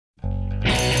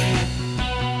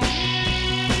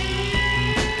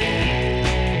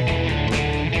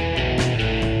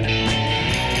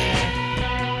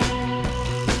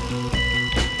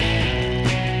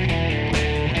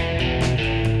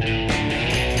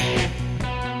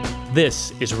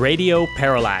This is Radio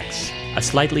Parallax, a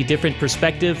slightly different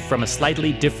perspective from a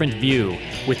slightly different view,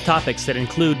 with topics that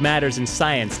include matters in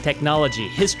science, technology,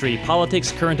 history,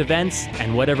 politics, current events,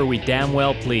 and whatever we damn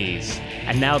well please.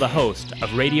 And now the host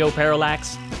of Radio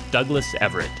Parallax, Douglas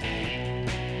Everett.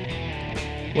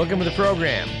 Welcome to the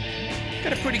program.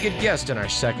 Got a pretty good guest in our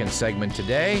second segment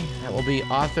today. That will be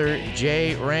author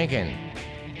Jay Rankin.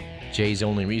 Jay's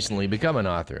only recently become an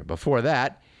author. Before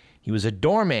that, he was a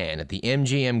doorman at the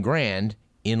MGM Grand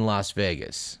in Las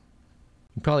Vegas.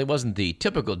 He probably wasn't the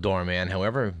typical doorman,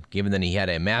 however, given that he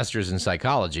had a master's in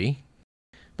psychology.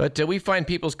 But we find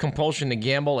people's compulsion to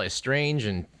gamble a strange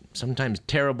and sometimes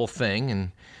terrible thing,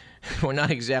 and we're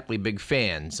not exactly big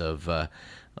fans of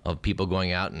people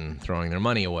going out and throwing their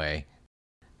money away.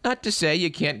 Not to say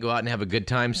you can't go out and have a good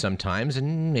time sometimes,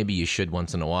 and maybe you should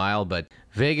once in a while, but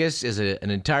Vegas is an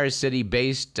entire city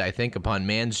based, I think, upon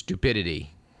man's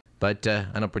stupidity. But I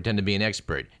don't pretend to be an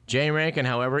expert. Jay Rankin,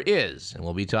 however, is, and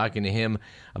we'll be talking to him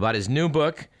about his new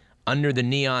book, Under the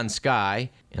Neon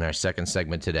Sky, in our second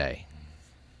segment today.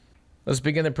 Let's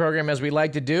begin the program as we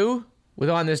like to do, with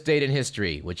On This Date in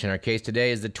History, which in our case today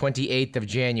is the 28th of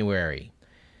January.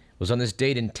 It was on this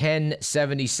date in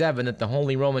 1077 that the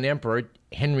Holy Roman Emperor,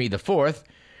 Henry IV,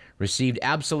 received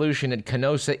absolution at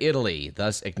Canossa, Italy,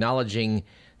 thus acknowledging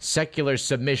secular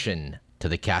submission to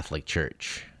the Catholic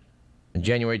Church. On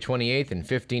January 28th in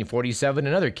 1547,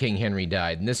 another King Henry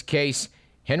died. In this case,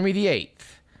 Henry VIII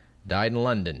died in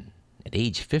London at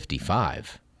age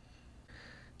 55.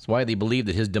 It's widely believed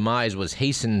that his demise was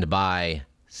hastened by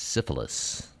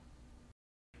syphilis.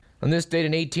 On this date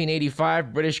in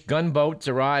 1885, British gunboats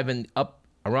arrive in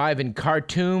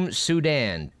Khartoum,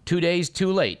 Sudan, 2 days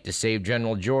too late to save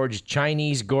General George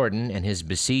Chinese Gordon and his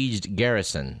besieged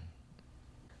garrison.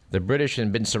 The British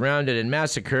had been surrounded and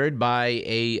massacred by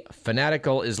a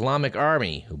fanatical Islamic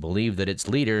army who believed that its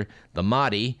leader, the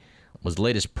Mahdi, was the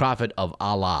latest prophet of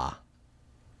Allah.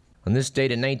 On this date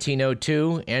in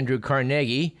 1902, Andrew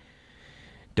Carnegie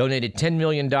donated $10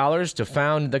 million to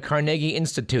found the Carnegie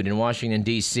Institute in Washington,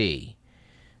 D.C.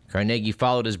 Carnegie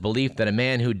followed his belief that a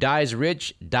man who dies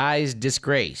rich dies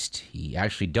disgraced. He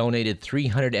actually donated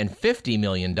 $350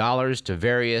 million to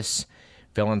various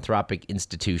philanthropic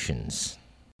institutions.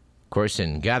 Of course,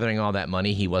 in gathering all that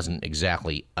money, he wasn't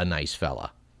exactly a nice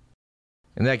fella.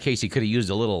 In that case, he could have used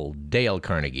a little Dale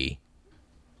Carnegie.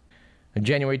 On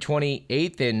January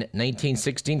 28th in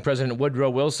 1916, President Woodrow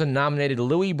Wilson nominated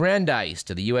Louis Brandeis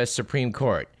to the U.S. Supreme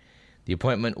Court. The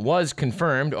appointment was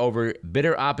confirmed over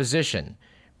bitter opposition.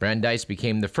 Brandeis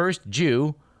became the first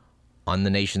Jew on the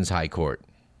nation's high court.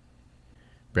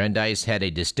 Brandeis had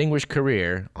a distinguished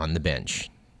career on the bench.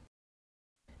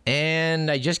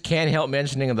 And I just can't help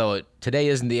mentioning, though today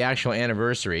isn't the actual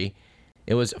anniversary,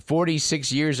 it was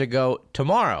 46 years ago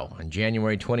tomorrow, on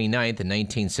January 29th in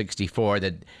 1964,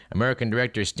 that American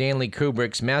director Stanley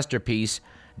Kubrick's masterpiece,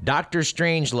 Dr.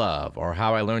 Strangelove, or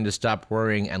How I Learned to Stop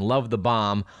Worrying and Love the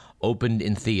Bomb, opened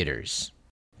in theaters.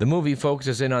 The movie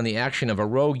focuses in on the action of a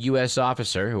rogue U.S.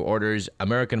 officer who orders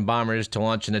American bombers to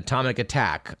launch an atomic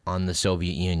attack on the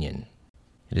Soviet Union.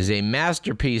 It is a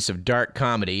masterpiece of dark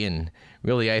comedy, and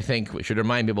really, I think we should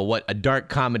remind people what a dark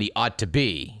comedy ought to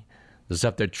be. The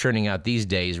stuff they're churning out these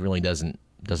days really doesn't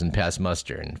pass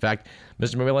muster. In fact,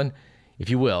 Mr. McMillan, if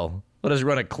you will, let us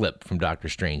run a clip from Dr.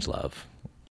 Strangelove.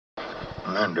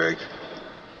 Mandrake.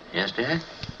 Yes, Dad?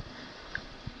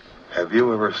 Have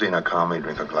you ever seen a commie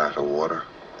drink a glass of water?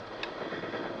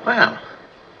 Well,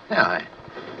 no, I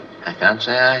can't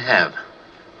say I have,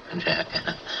 Jack.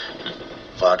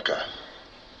 Vodka.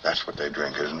 That's what they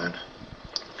drink, isn't it?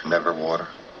 Never water.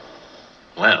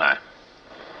 Well,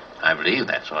 I believe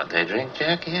that's what they drink,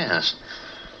 Jack, yes.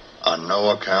 On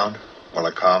no account will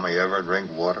a commie ever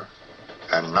drink water,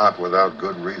 and not without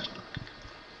good reason.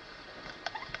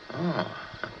 Oh,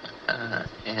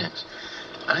 yes.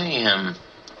 I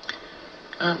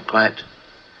can't quite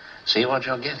see what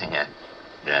you're getting at,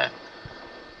 Jack.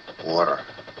 Water.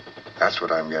 That's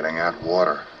what I'm getting at,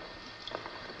 water.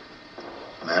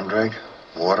 Mandrake,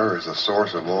 water is the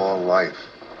source of all life.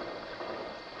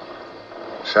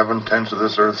 7/10 of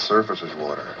this Earth's surface is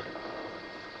water.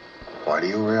 Why do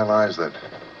you realize that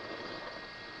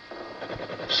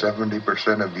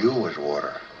 70% of you is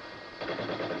water?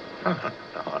 Oh,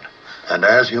 Lord. And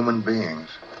as human beings,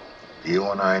 you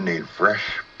and I need fresh,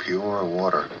 pure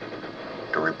water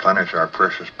to replenish our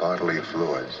precious bodily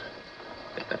fluids.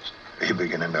 Yes. Are you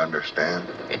beginning to understand?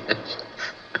 Yes.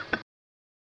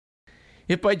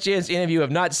 If by chance any of you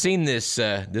have not seen this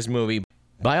movie,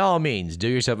 by all means, do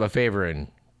yourself a favor and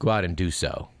go out and do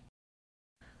so.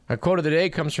 Our quote of the day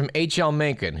comes from H.L.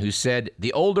 Mencken, who said,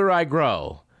 "The older I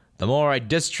grow, the more I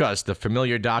distrust the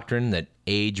familiar doctrine that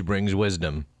age brings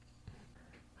wisdom.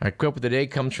 Our quote of the day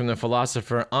comes from the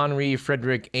philosopher Henri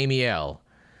Frédéric Amiel,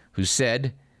 who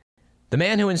said, "The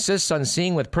man who insists on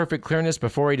seeing with perfect clearness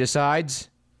before he decides,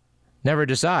 never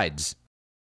decides."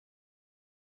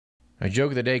 Our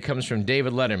joke of the day comes from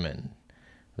David Letterman,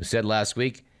 who said last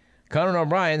week, "Conan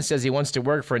O'Brien says he wants to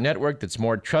work for a network that's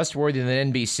more trustworthy than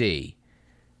NBC.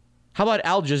 How about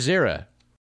Al Jazeera?"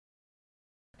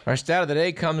 Our stat of the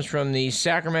day comes from the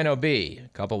Sacramento Bee. A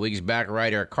couple weeks back,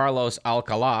 writer Carlos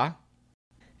Alcala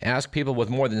asked people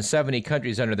with more than 70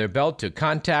 countries under their belt to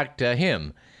contact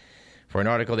him for an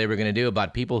article they were going to do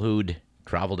about people who'd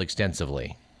traveled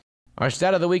extensively. Our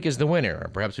stat of the week is the winner, or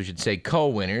perhaps we should say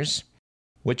co-winners,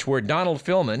 which were Donald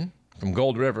Fillman from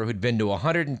Gold River, who'd been to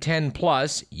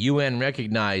 110-plus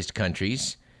UN-recognized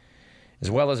countries, as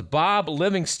well as Bob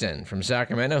Livingston from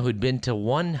Sacramento, who'd been to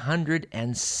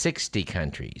 160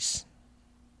 countries.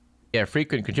 A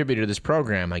frequent contributor to this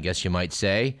program, I guess you might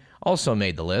say, also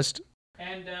made the list.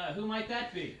 And who might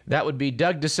that be? That would be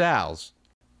Doug DeSales.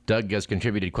 Doug has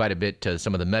contributed quite a bit to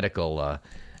some of the medical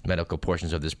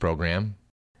portions of this program.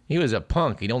 He was a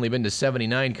punk. He'd only been to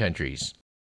 79 countries.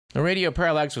 The Radio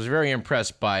Parallax was very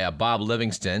impressed by Bob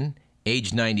Livingston,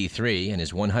 age 93, and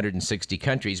his 160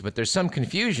 countries, but there's some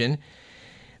confusion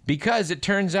because it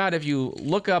turns out if you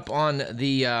look up on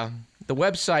the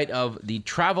website of the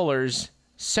Travelers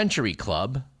Century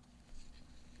Club,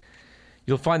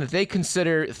 you'll find that they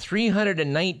consider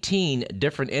 319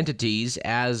 different entities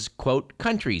as, quote,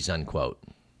 countries, unquote.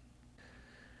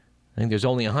 I think there's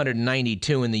only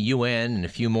 192 in the UN and a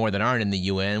few more that aren't in the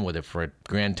UN, for a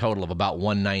grand total of about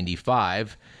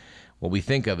 195, what we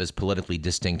think of as politically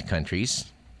distinct countries.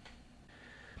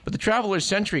 But the Travelers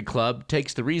Century Club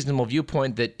takes the reasonable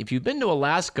viewpoint that if you've been to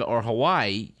Alaska or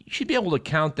Hawaii, you should be able to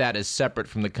count that as separate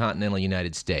from the continental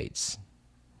United States.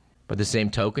 By the same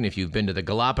token, if you've been to the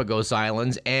Galapagos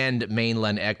Islands and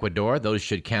mainland Ecuador, those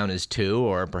should count as two,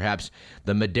 or perhaps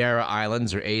the Madeira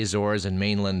Islands or Azores and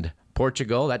mainland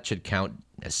Portugal, that should count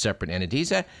as separate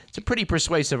entities. It's a pretty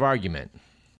persuasive argument.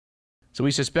 So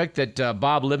we suspect that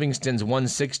Bob Livingston's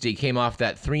 160 came off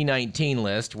that 319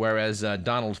 list, whereas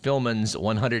Donald Fillman's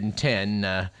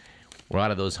 110 were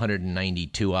out of those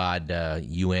 192-odd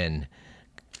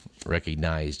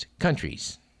UN-recognized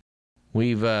countries.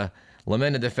 We've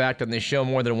lamented the fact on this show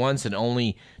more than once that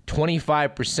only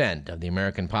 25% of the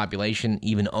American population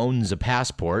even owns a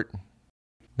passport.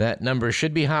 That number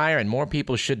should be higher and more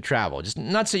people should travel. Just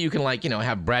not so you can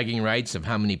have bragging rights of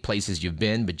how many places you've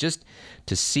been, but just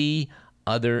to see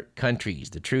other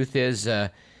countries. The truth is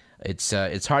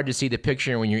it's hard to see the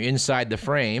picture when you're inside the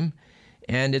frame,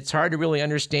 and it's hard to really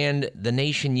understand the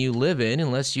nation you live in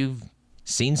unless you've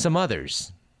seen some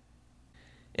others.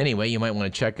 Anyway, you might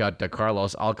want to check out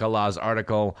Carlos Alcala's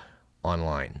article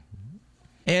online.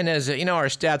 And as our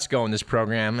stats go in this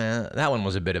program, that one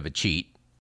was a bit of a cheat.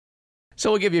 So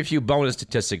we'll give you a few bonus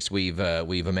statistics we've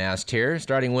amassed here,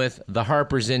 starting with the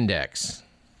Harper's Index.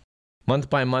 Month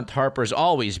by month, Harper's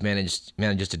always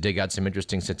manages to dig out some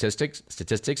interesting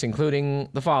statistics, including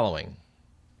the following.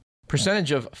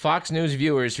 Percentage of Fox News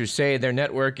viewers who say their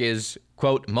network is,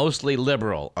 quote, mostly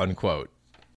liberal, unquote.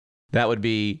 That would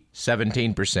be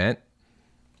 17%.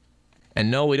 And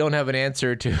no, we don't have an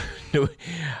answer to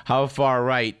how far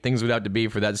right things would have to be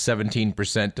for that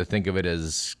 17% to think of it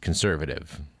as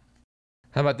conservative.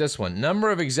 How about this one? Number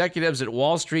of executives at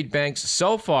Wall Street banks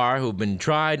so far who've been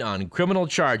tried on criminal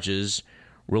charges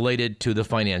related to the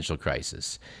financial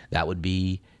crisis. That would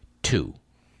be 2.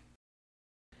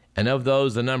 And of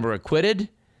those, the number acquitted,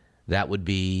 that would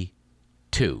be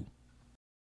 2.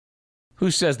 Who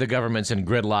says the government's in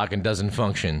gridlock and doesn't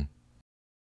function?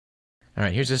 All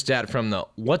right, here's a stat from the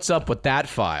What's Up With That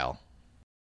file.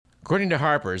 According to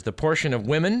Harper's, the portion of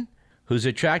women whose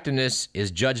attractiveness is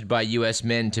judged by U.S.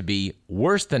 men to be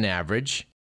worse than average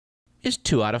is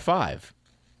 2 out of 5.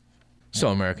 So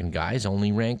American guys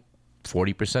only rank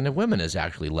 40% of women as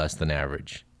actually less than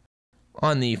average.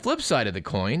 On the flip side of the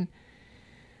coin,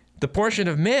 the portion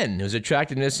of men whose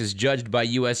attractiveness is judged by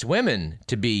U.S. women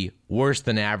to be worse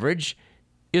than average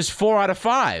is 4 out of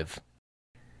 5.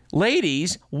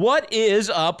 Ladies, what is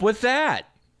up with that?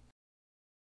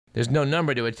 There's no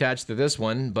number to attach to this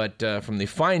one, but from the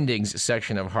findings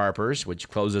section of Harper's, which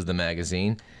closes the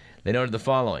magazine, they noted the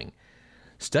following.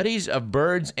 Studies of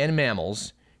birds and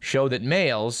mammals show that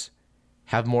males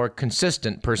have more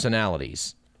consistent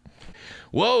personalities.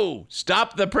 Whoa,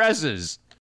 stop the presses.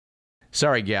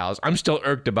 Sorry, gals, I'm still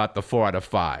irked about the 4 out of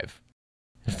 5.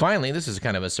 And finally, this is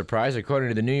kind of a surprise. According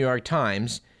to the New York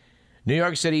Times, New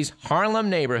York City's Harlem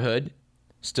neighborhood,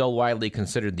 still widely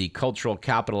considered the cultural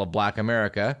capital of Black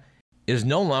America, is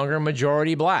no longer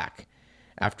majority black.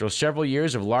 After several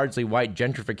years of largely white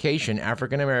gentrification,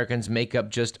 African Americans make up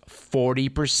just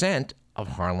 40% of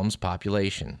Harlem's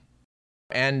population.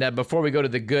 And before we go to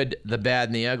the good, the bad,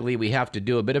 and the ugly, we have to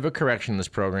do a bit of a correction in this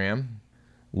program.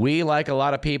 We, like a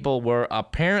lot of people, were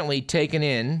apparently taken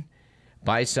in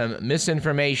by some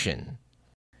misinformation.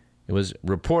 It was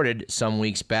reported some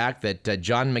weeks back that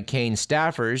John McCain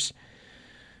staffers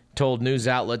told news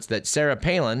outlets that Sarah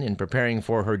Palin, in preparing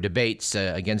for her debates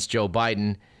against Joe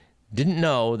Biden, didn't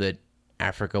know that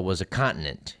Africa was a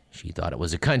continent. She thought it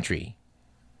was a country.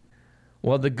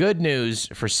 Well, the good news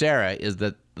for Sarah is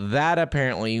that that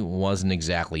apparently wasn't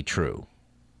exactly true.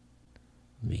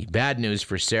 The bad news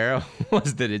for Sarah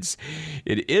was that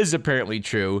it is apparently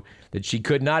true that she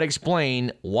could not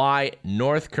explain why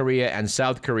North Korea and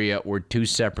South Korea were two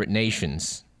separate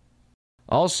nations.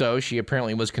 Also, she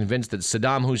apparently was convinced that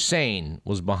Saddam Hussein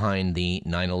was behind the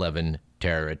 9/11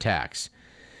 terror attacks.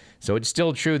 So it's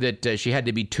still true that she had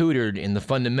to be tutored in the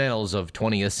fundamentals of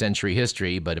 20th century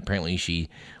history, but apparently she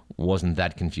wasn't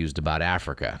that confused about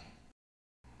Africa.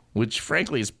 Which,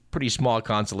 frankly, is pretty small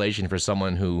consolation for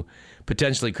someone who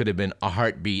potentially could have been a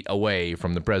heartbeat away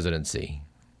from the presidency.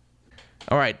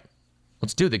 All right,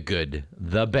 let's do the good,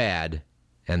 the bad,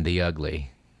 and the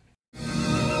ugly.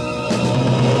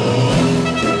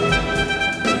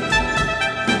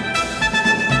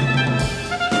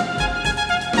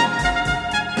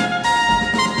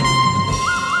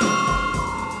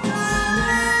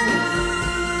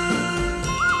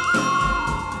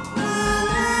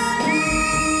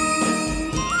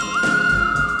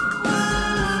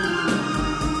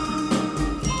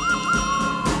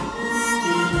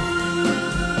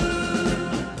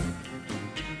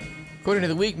 According to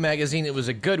the Week magazine, it was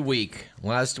a good week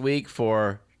last week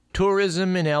for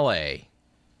tourism in L.A.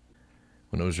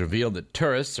 when it was revealed that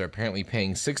tourists are apparently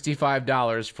paying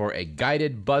 $65 for a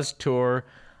guided bus tour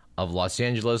of Los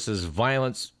Angeles'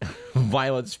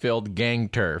 violence-filled gang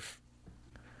turf.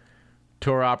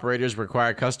 Tour operators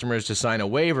require customers to sign a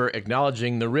waiver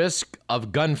acknowledging the risk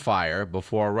of gunfire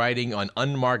before riding on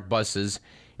unmarked buses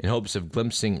in hopes of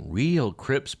glimpsing real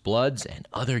Crips, Bloods, and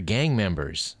other gang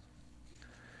members.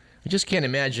 I just can't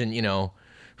imagine,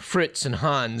 Fritz and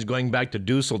Hans going back to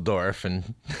Dusseldorf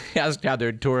and asked how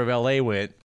their tour of L.A.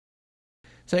 went.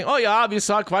 Saying, oh yeah, we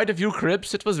saw quite a few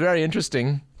Crips. It was very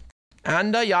interesting.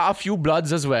 And a few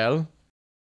Bloods as well.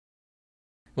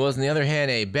 Well, on the other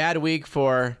hand, a bad week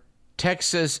for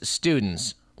Texas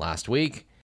students last week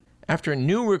after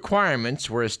new requirements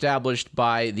were established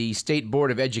by the State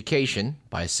Board of Education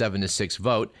by a 7-6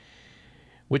 vote,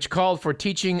 which called for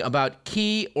teaching about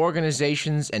key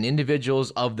organizations and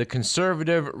individuals of the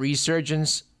conservative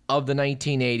resurgence of the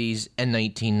 1980s and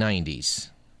 1990s.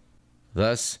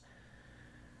 Thus,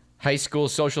 high school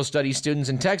social studies students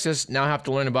in Texas now have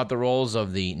to learn about the roles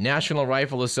of the National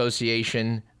Rifle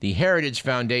Association, the Heritage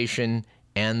Foundation,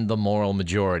 and the Moral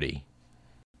Majority.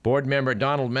 Board member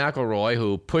Donald McElroy,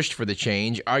 who pushed for the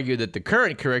change, argued that the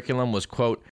current curriculum was,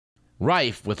 quote,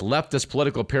 rife with leftist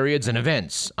political periods and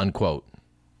events, unquote.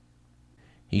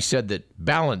 He said that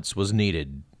balance was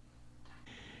needed.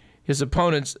 His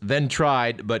opponents then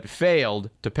tried, but failed,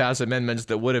 to pass amendments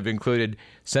that would have included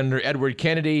Senator Edward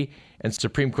Kennedy and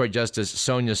Supreme Court Justice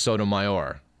Sonia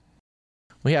Sotomayor.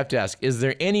 We have to ask, is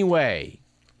there any way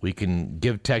we can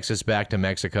give Texas back to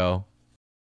Mexico?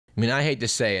 I mean, I hate to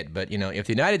say it, but, if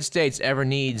the United States ever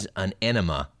needs an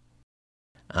enema,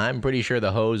 I'm pretty sure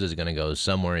the hose is going to go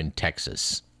somewhere in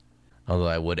Texas. Although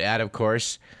I would add, of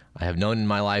course, I have known in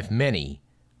my life many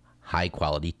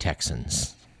high-quality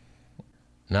Texans.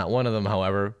 Not one of them,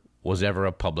 however, was ever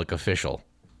a public official.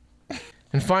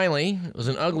 And finally, it was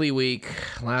an ugly week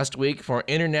last week for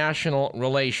international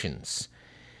relations,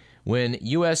 when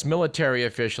U.S. military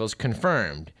officials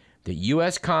confirmed that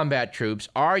U.S. combat troops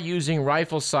are using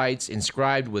rifle sights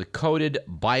inscribed with coded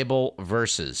Bible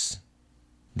verses.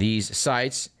 These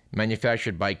sights,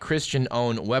 manufactured by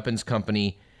Christian-owned weapons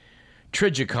company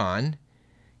Trijicon,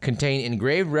 contain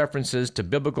engraved references to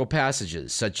biblical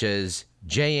passages such as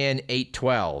JN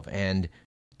 8:12 and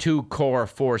 2 Cor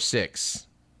 4:6.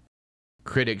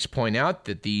 Critics point out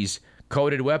that these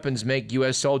coded weapons make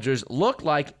U.S. soldiers look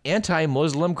like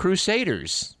anti-Muslim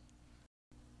crusaders.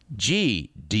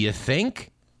 Gee, do you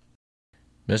think?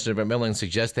 Mr. McMillan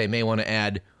suggests they may want to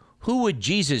add, who would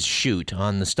Jesus shoot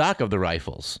on the stock of the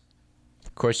rifles?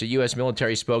 Of course, a U.S.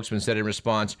 military spokesman said in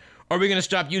response, are we going to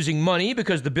stop using money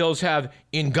because the bills have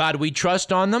 "In God We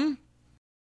Trust" on them?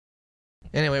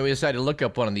 Anyway, we decided to look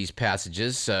up one of these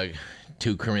passages,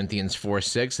 2 Corinthians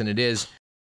 4:6, and it is,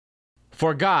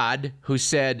 for God, who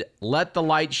said, let the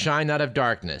light shine out of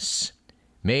darkness,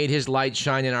 made his light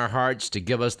shine in our hearts to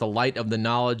give us the light of the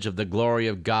knowledge of the glory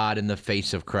of God in the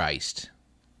face of Christ.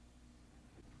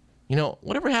 You know,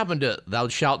 whatever happened to thou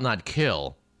shalt not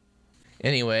kill?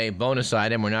 Anyway, bonus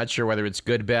item, we're not sure whether it's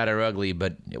good, bad, or ugly,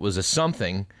 but it was a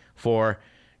something for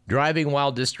driving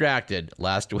while distracted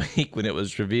last week when it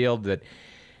was revealed that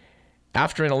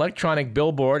after an electronic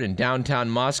billboard in downtown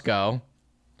Moscow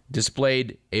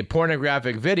displayed a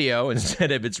pornographic video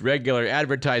instead of its regular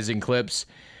advertising clips,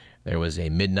 there was a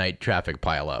midnight traffic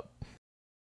pileup.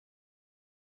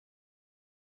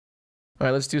 All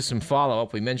right, let's do some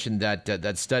follow-up. We mentioned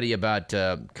that study about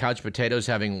couch potatoes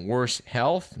having worse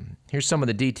health. Here's some of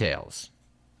the details.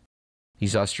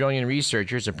 These Australian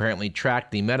researchers apparently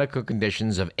tracked the medical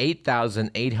conditions of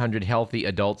 8,800 healthy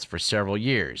adults for several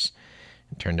years.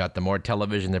 It turned out the more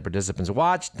television the participants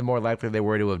watched, the more likely they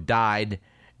were to have died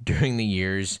during the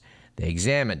years they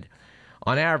examined.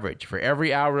 On average, for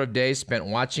every hour of day spent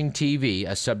watching TV,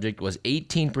 a subject was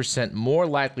 18% more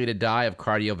likely to die of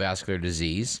cardiovascular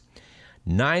disease,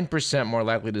 9% more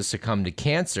likely to succumb to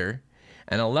cancer,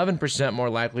 and 11% more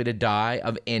likely to die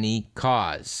of any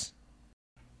cause.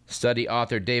 Study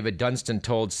author David Dunstan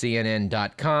told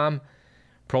CNN.com,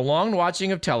 prolonged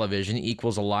watching of television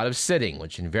equals a lot of sitting,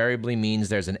 which invariably means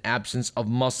there's an absence of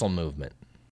muscle movement.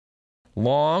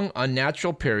 Long,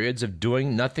 unnatural periods of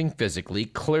doing nothing physically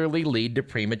clearly lead to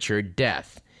premature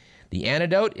death. The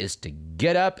antidote is to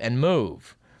get up and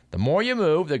move. The more you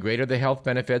move, the greater the health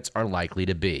benefits are likely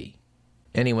to be.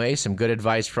 Anyway, some good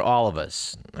advice for all of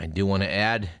us. I do want to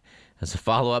add, as a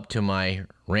follow-up to my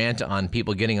rant on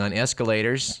people getting on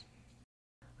escalators,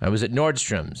 I was at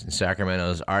Nordstrom's in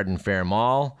Sacramento's Arden Fair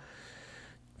Mall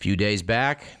a few days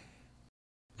back.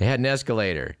 They had an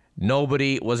escalator.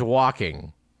 Nobody was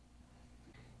walking.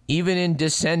 Even in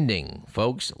descending,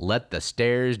 folks, let the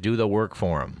stairs do the work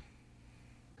for them.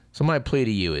 So my plea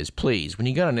to you is, please, when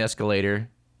you get on an escalator,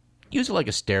 use it like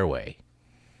a stairway.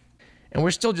 And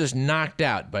we're still just knocked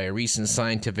out by a recent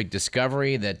scientific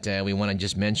discovery that we want to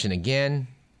just mention again.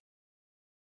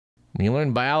 When you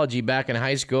learn biology back in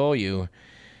high school, you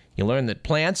learn that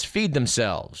plants feed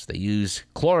themselves. They use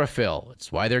chlorophyll.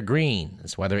 It's why they're green.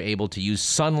 It's why they're able to use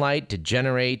sunlight to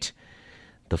generate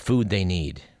the food they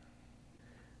need.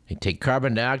 They take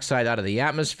carbon dioxide out of the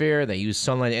atmosphere, they use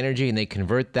sunlight energy, and they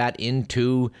convert that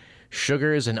into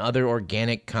sugars and other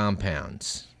organic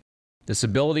compounds. This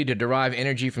ability to derive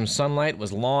energy from sunlight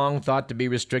was long thought to be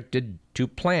restricted to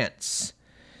plants.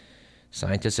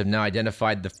 Scientists have now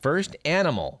identified the first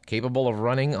animal capable of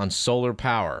running on solar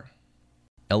power.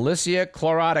 Elysia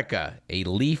chlorotica, a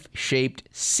leaf-shaped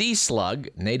sea slug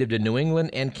native to New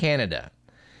England and Canada.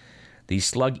 The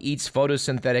slug eats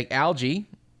photosynthetic algae,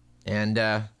 and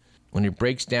when it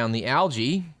breaks down the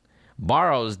algae,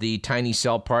 borrows the tiny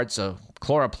cell parts of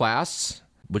chloroplasts,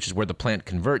 which is where the plant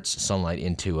converts sunlight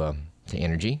into to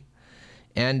energy,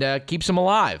 and keeps them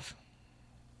alive.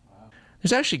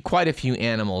 There's actually quite a few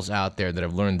animals out there that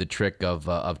have learned the trick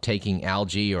of taking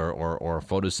algae or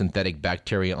photosynthetic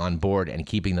bacteria on board and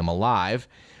keeping them alive.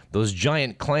 Those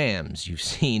giant clams you've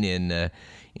seen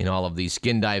in all of these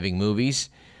skin diving movies,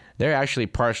 they're actually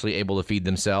partially able to feed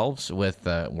themselves with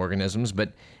organisms,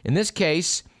 but in this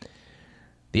case,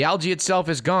 the algae itself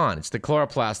is gone. It's the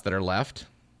chloroplasts that are left.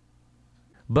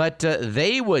 But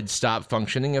they would stop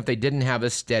functioning if they didn't have a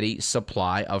steady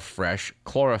supply of fresh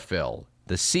chlorophyll.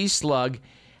 The sea slug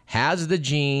has the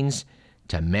genes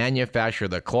to manufacture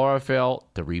the chlorophyll,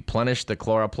 to replenish the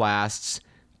chloroplasts,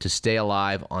 to stay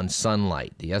alive on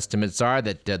sunlight. The estimates are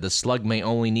that the slug may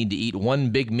only need to eat one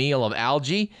big meal of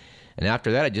algae, and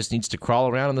after that it just needs to crawl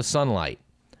around in the sunlight.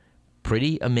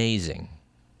 Pretty amazing.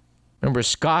 I remember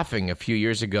scoffing a few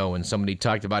years ago when somebody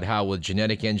talked about how with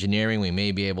genetic engineering we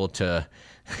may be able to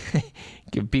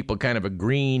give people kind of a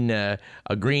green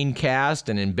cast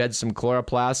and embed some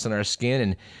chloroplasts in our skin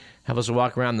and have us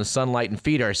walk around in the sunlight and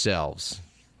feed ourselves.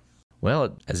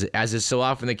 Well, as is so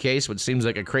often the case, what seems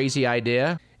like a crazy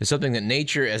idea is something that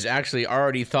nature has actually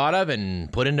already thought of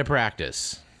and put into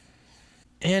practice.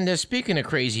 And speaking of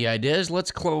crazy ideas,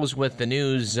 let's close with the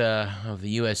news of the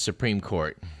U.S. Supreme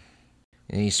Court.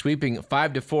 In a sweeping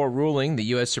 5-4 ruling, the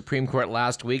U.S. Supreme Court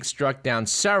last week struck down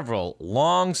several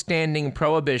long-standing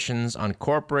prohibitions on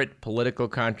corporate political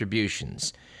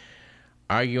contributions,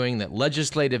 arguing that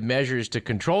legislative measures to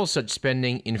control such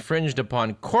spending infringed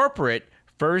upon corporate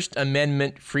First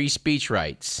Amendment free speech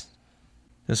rights.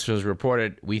 This was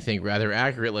reported, we think, rather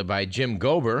accurately by Jim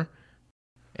Gober,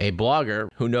 a blogger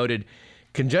who noted,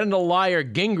 "Congenital liar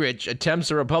Gingrich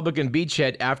attempts a Republican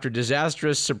beachhead after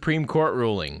disastrous Supreme Court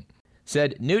ruling."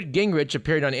 Said Newt Gingrich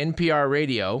appeared on NPR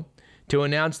radio to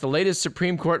announce the latest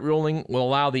Supreme Court ruling will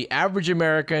allow the average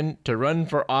American to run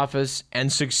for office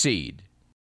and succeed.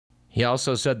 He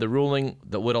also said the ruling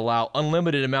that would allow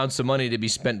unlimited amounts of money to be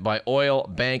spent by oil,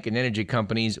 bank, and energy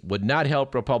companies would not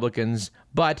help Republicans,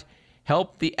 but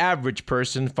help the average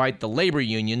person fight the labor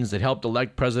unions that helped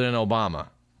elect President Obama.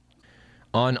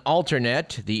 On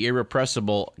Alternet, the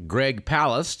irrepressible Greg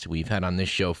Palast, we've had on this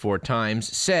show 4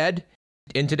 times, said,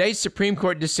 in today's Supreme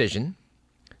Court decision,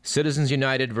 Citizens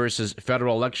United versus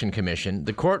Federal Election Commission,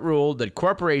 the court ruled that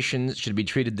corporations should be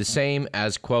treated the same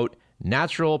as, quote,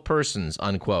 natural persons,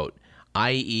 unquote,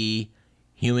 i.e.,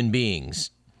 human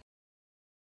beings.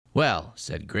 Well,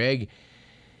 said Greg,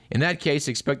 in that case,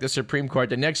 expect the Supreme Court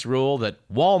to next rule that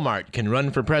Walmart can run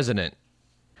for president.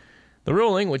 The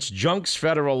ruling, which junks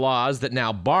federal laws that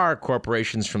now bar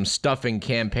corporations from stuffing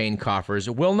campaign coffers,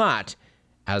 will not,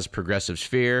 as progressives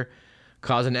fear,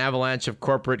 cause an avalanche of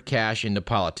corporate cash into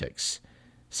politics.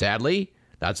 Sadly,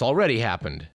 that's already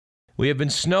happened. We have been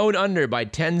snowed under by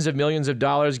tens of millions of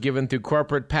dollars given through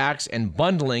corporate PACs and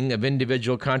bundling of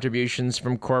individual contributions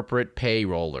from corporate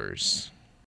payrollers.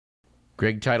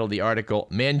 Greg titled the article,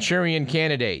 Manchurian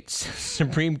Candidates.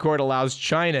 Supreme Court allows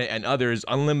China and others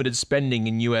unlimited spending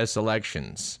in U.S.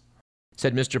 elections.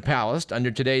 Said Mr. Palast, under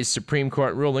today's Supreme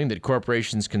Court ruling that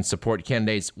corporations can support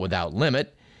candidates without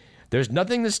limit, there's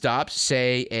nothing that stops,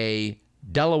 say, a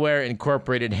Delaware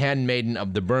Incorporated handmaiden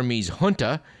of the Burmese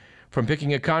junta from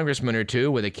picking a congressman or two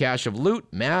with a cache of loot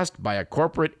masked by a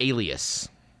corporate alias.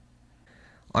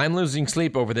 I'm losing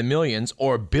sleep over the millions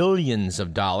or billions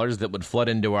of dollars that would flood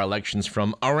into our elections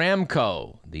from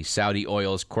Aramco, the Saudi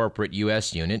oil's corporate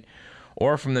U.S. unit,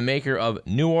 or from the maker of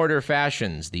New Order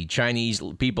Fashions, the Chinese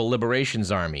People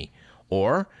Liberations Army,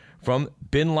 or from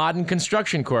Bin Laden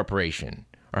Construction Corporation.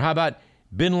 Or how about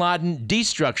Bin Laden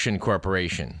Destruction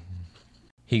Corporation?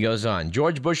 He goes on.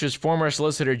 George Bush's former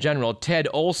Solicitor General, Ted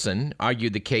Olson,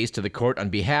 argued the case to the court on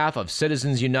behalf of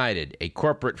Citizens United, a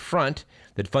corporate front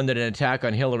that funded an attack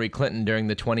on Hillary Clinton during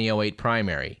the 2008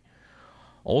 primary.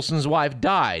 Olson's wife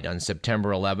died on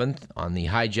September 11th on the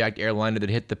hijacked airliner that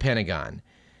hit the Pentagon.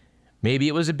 Maybe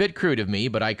it was a bit crude of me,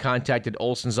 but I contacted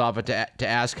Olson's office to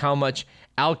ask how much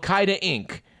Al-Qaeda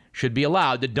Inc. should be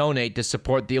allowed to donate to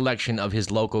support the election of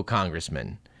his local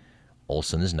congressman.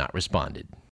 Olson has not responded.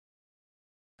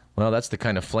 Well, that's the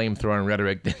kind of flamethrowing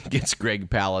rhetoric that gets Greg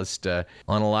Palast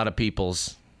on a lot of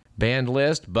people's banned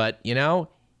list, but, you know,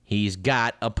 he's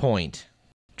got a point.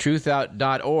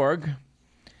 Truthout.org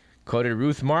quoted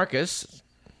Ruth Marcus,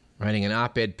 writing an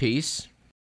op-ed piece.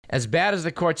 As bad as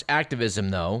the court's activism,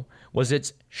 though, was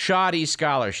its shoddy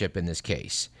scholarship in this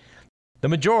case. The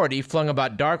majority flung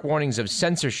about dark warnings of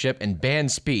censorship and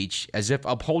banned speech as if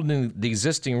upholding the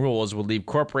existing rules would leave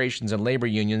corporations and labor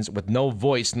unions with no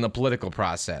voice in the political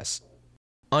process.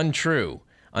 Untrue.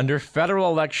 Under federal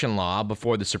election law,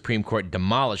 before the Supreme Court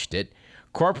demolished it,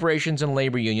 corporations and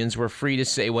labor unions were free to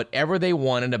say whatever they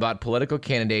wanted about political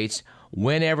candidates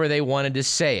whenever they wanted to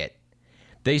say it.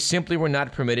 They simply were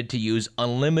not permitted to use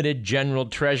unlimited general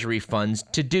treasury funds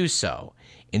to do so.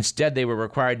 Instead, they were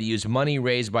required to use money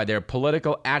raised by their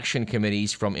political action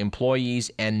committees from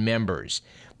employees and members.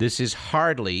 This is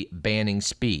hardly banning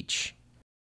speech.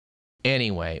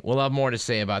 Anyway, we'll have more to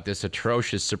say about this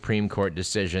atrocious Supreme Court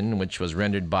decision, which was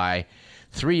rendered by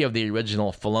 3 of the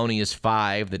original felonious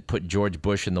 5 that put George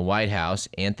Bush in the White House: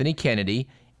 Anthony Kennedy,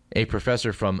 a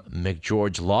professor from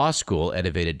McGeorge Law School,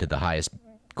 elevated to the highest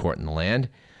court in the land,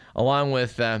 along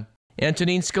with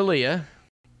Antonin Scalia,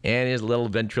 and his little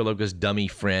ventriloquist dummy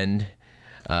friend,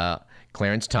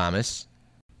 Clarence Thomas,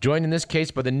 joined in this case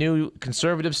by the new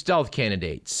conservative stealth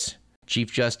candidates,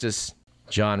 Chief Justice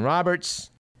John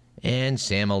Roberts and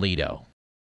Sam Alito.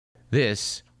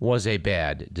 This was a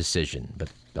bad decision,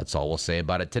 but that's all we'll say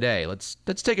about it today. Let's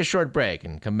take a short break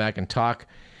and come back and talk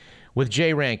with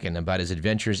Jay Rankin about his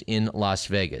adventures in Las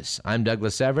Vegas. I'm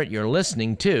Douglas Everett. You're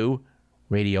listening to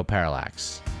Radio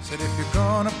Parallax. Said if you're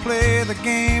gonna play the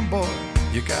game, boy,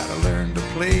 you gotta learn to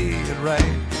play it right.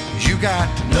 You got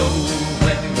to know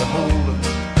when to hold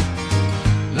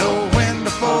up, know when to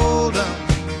fold up,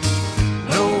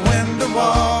 know when to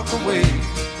walk away,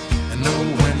 and know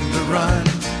when to run.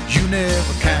 You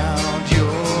never count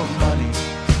your money.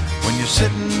 When you're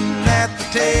sitting at the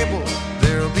table,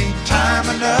 there'll be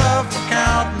time enough for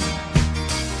counting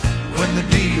when the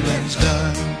dealing's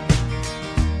done.